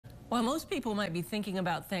While most people might be thinking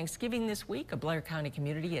about Thanksgiving this week, a Blair County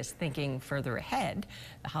community is thinking further ahead.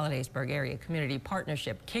 The Hollidaysburg Area Community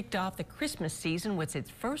Partnership kicked off the Christmas season with its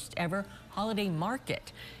first ever holiday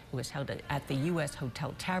market. It was held at the U.S.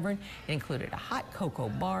 Hotel Tavern. It included a hot cocoa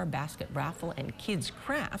bar, basket raffle, and kids'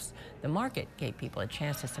 crafts. The market gave people a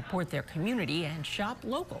chance to support their community and shop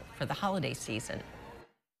local for the holiday season.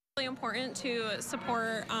 Really important to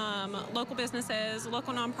support local businesses,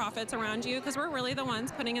 local nonprofits around you, because we're really the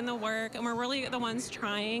ones putting in the work and we're really the ones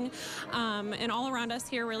trying, and all around us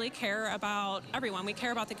here really care about everyone. We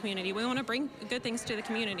care about the community. We want to bring good things to the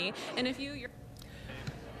community. And if you're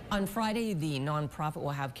On Friday, the nonprofit will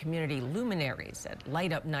have community luminaries at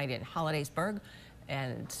Light Up Night in Hollidaysburg,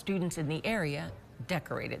 and students in the area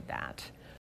decorated that.